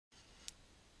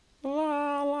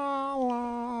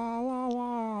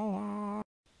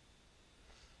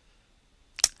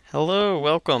Hello,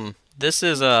 welcome. This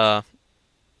is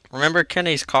remember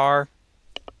Kenny's car?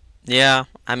 Yeah,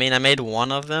 I made one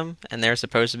of them and they're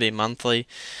supposed to be monthly.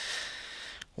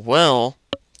 Well,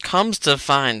 comes to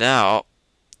find out,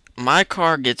 my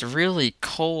car gets really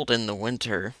cold in the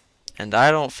winter and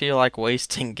I don't feel like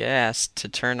wasting gas to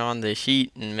turn on the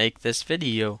heat and make this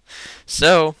video.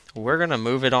 So, we're gonna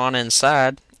move it on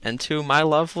inside into my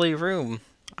lovely room.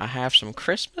 I have some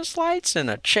Christmas lights and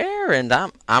a chair and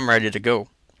I'm ready to go.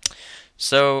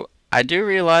 So, I do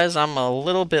realize I'm a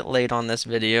little bit late on this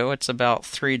video. It's about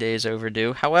 3 days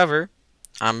overdue. However,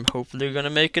 I'm hopefully going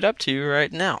to make it up to you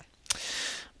right now.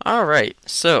 Alright,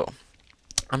 so,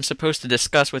 I'm supposed to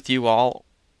discuss with you all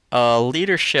a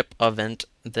leadership event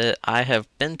that I have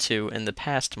been to in the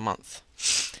past month.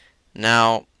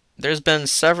 Now, there's been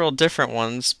several different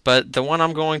ones, but the one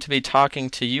I'm going to be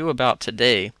talking to you about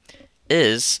today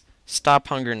is Stop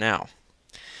Hunger Now.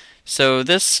 So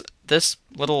this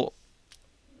little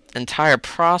entire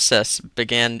process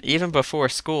began even before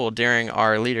school during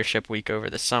our leadership week over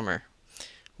the summer.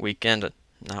 Weekend,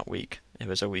 not week, it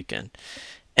was a weekend.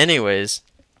 Anyways,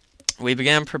 we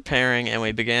began preparing and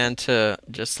we began to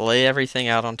just lay everything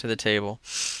out onto the table.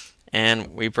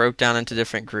 And we broke down into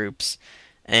different groups.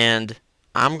 And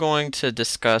I'm going to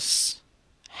discuss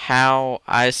how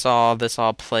I saw this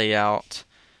all play out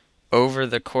over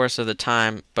the course of the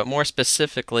time, but more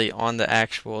specifically on the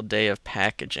actual day of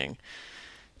packaging.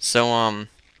 So,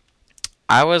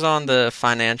 I was on the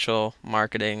financial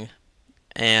marketing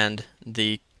and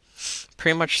the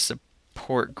pretty much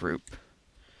support group.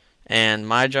 And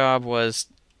my job was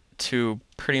to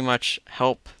pretty much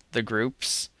help the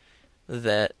groups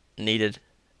that needed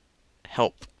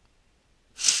help.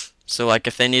 So, like,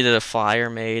 if they needed a flyer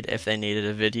made, if they needed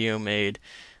a video made,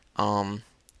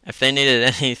 if they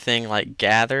needed anything, like,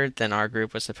 gathered, then our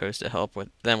group was supposed to help with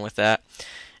them with that.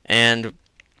 And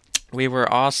we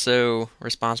were also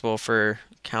responsible for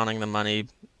counting the money,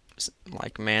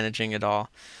 like managing it all.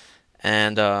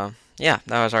 And yeah,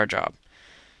 that was our job.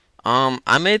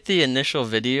 I made the initial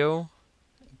video,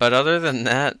 but other than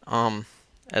that,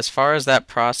 as far as that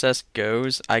process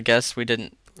goes, I guess we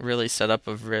didn't really set up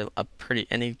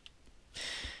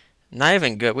not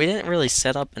even good. We didn't really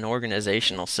set up an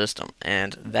organizational system,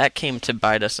 and that came to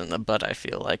bite us in the butt, I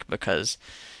feel like, because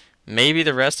maybe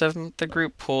the rest of the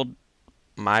group pulled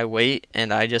my weight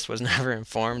and I just was never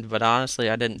informed, but honestly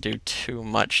I didn't do too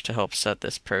much to help set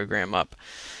this program up.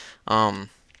 But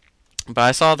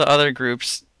I saw the other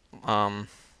groups,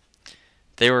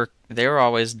 they were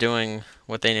always doing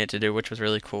what they needed to do, which was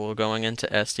really cool. Going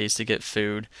into Estes to get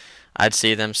food, I'd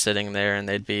see them sitting there and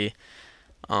they'd be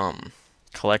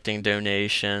collecting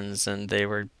donations, and they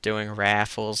were doing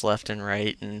raffles left and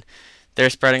right, and they're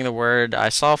spreading the word. I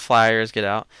saw flyers get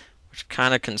out, which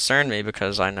kind of concerned me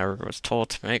because I never was told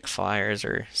to make flyers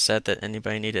or said that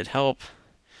anybody needed help.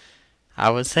 I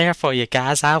was there for you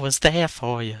guys, I was there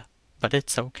for you, but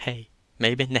it's okay,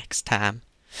 maybe next time.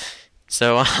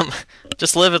 So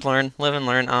just live and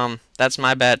learn. That's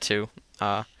my bad too.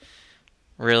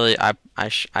 Really,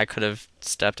 I could have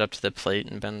stepped up to the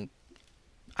plate and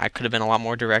I could have been a lot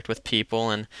more direct with people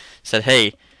and said,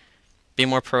 hey, be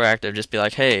more proactive. Just be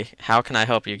like, hey, how can I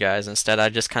help you guys? Instead, I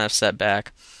just kind of sat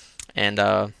back and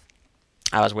I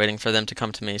was waiting for them to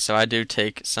come to me. So I do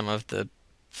take some of the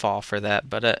fall for that.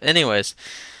 But anyways,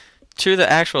 to the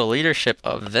actual leadership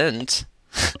event.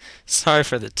 Sorry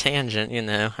for the tangent, you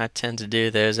know. I tend to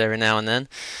do those every now and then.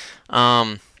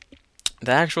 The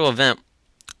actual event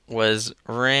was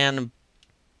ran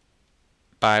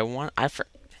by one. I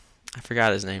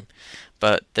forgot his name,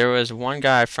 but there was one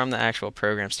guy from the actual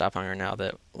program Stop Hunger Now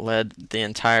that led the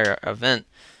entire event,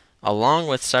 along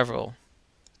with several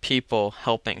people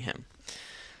helping him.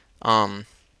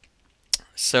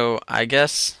 So I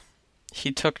guess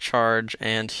he took charge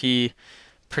and he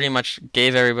pretty much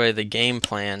gave everybody the game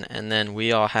plan, and then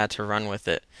we all had to run with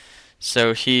it.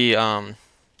 So he,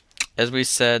 as we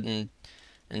said in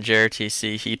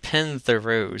JRTC, he pinned the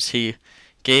rows. He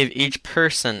gave each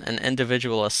person an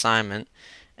individual assignment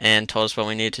and told us what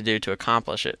we needed to do to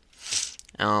accomplish it.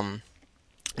 And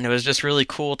it was just really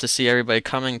cool to see everybody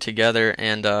coming together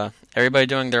and everybody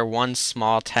doing their one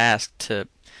small task to,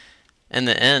 in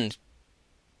the end,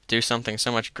 do something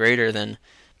so much greater than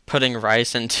putting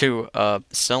rice into a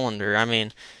cylinder. I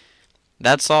mean,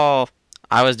 that's all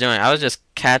I was doing. I was just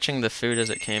catching the food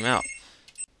as it came out.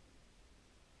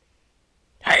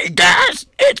 Hey guys,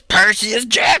 it's Perseus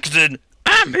Jackson.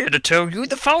 I'm here to tell you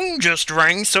the phone just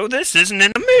rang, so this isn't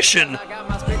an omission. I got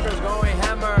my speakers going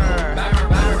hammer. Hammer,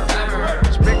 hammer,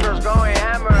 hammer. Speakers going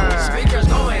hammer. Speakers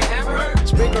going hammer.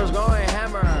 Speakers going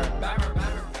hammer.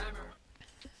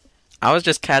 I was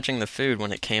just catching the food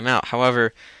when it came out.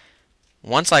 However,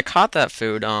 once I caught that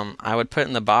food, I would put it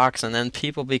in the box, and then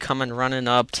people be coming running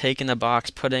up, taking the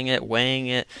box, putting it, weighing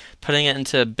it, putting it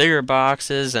into bigger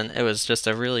boxes, and it was just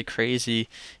a really crazy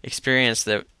experience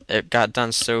that it got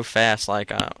done so fast.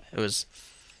 Like it was,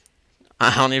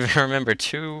 I don't even remember,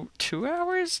 2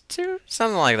 hours,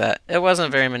 something like that. It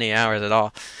wasn't very many hours at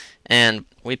all, and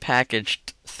we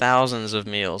packaged thousands of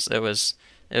meals. It was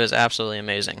absolutely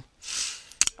amazing.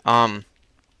 Um,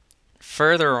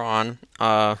 Further on,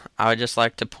 I would just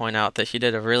like to point out that he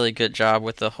did a really good job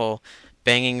with the whole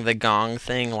banging the gong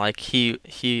thing. Like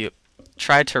he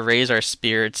tried to raise our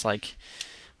spirits. Like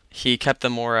he kept the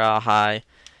morale high.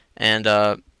 And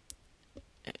when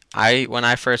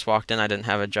I first walked in, I didn't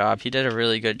have a job. He did a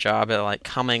really good job at like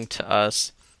coming to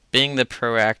us, being the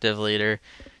proactive leader,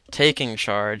 taking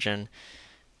charge, and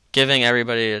giving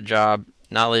everybody a job,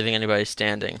 not leaving anybody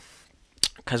standing.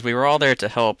 Because we were all there to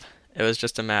help. It was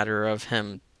just a matter of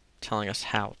him telling us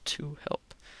how to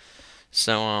help.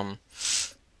 So,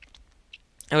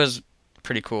 it was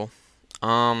pretty cool.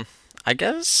 I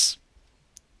guess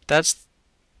that's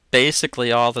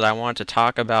basically all that I wanted to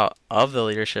talk about of the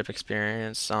leadership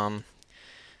experience,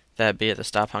 that be at the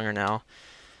Stop Hunger Now.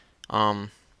 I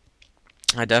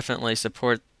definitely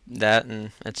support that,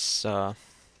 and it's cool.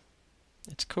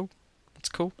 It's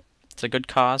cool. It's a good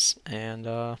cause, and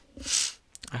I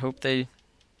hope they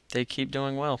keep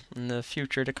doing well in the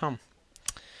future to come.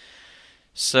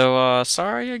 So,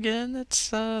 sorry again, it's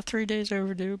 3 days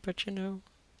overdue, but you know,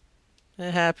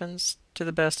 it happens to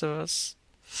the best of us.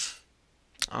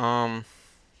 Yeah,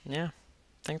 I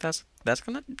think that's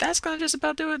gonna just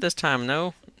about do it this time.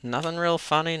 No, nothing real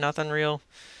funny, no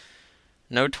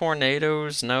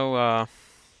tornadoes, no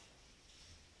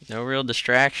real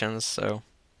distractions. So,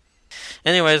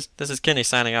 anyways, this is Kenny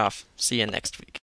signing off. See you next week.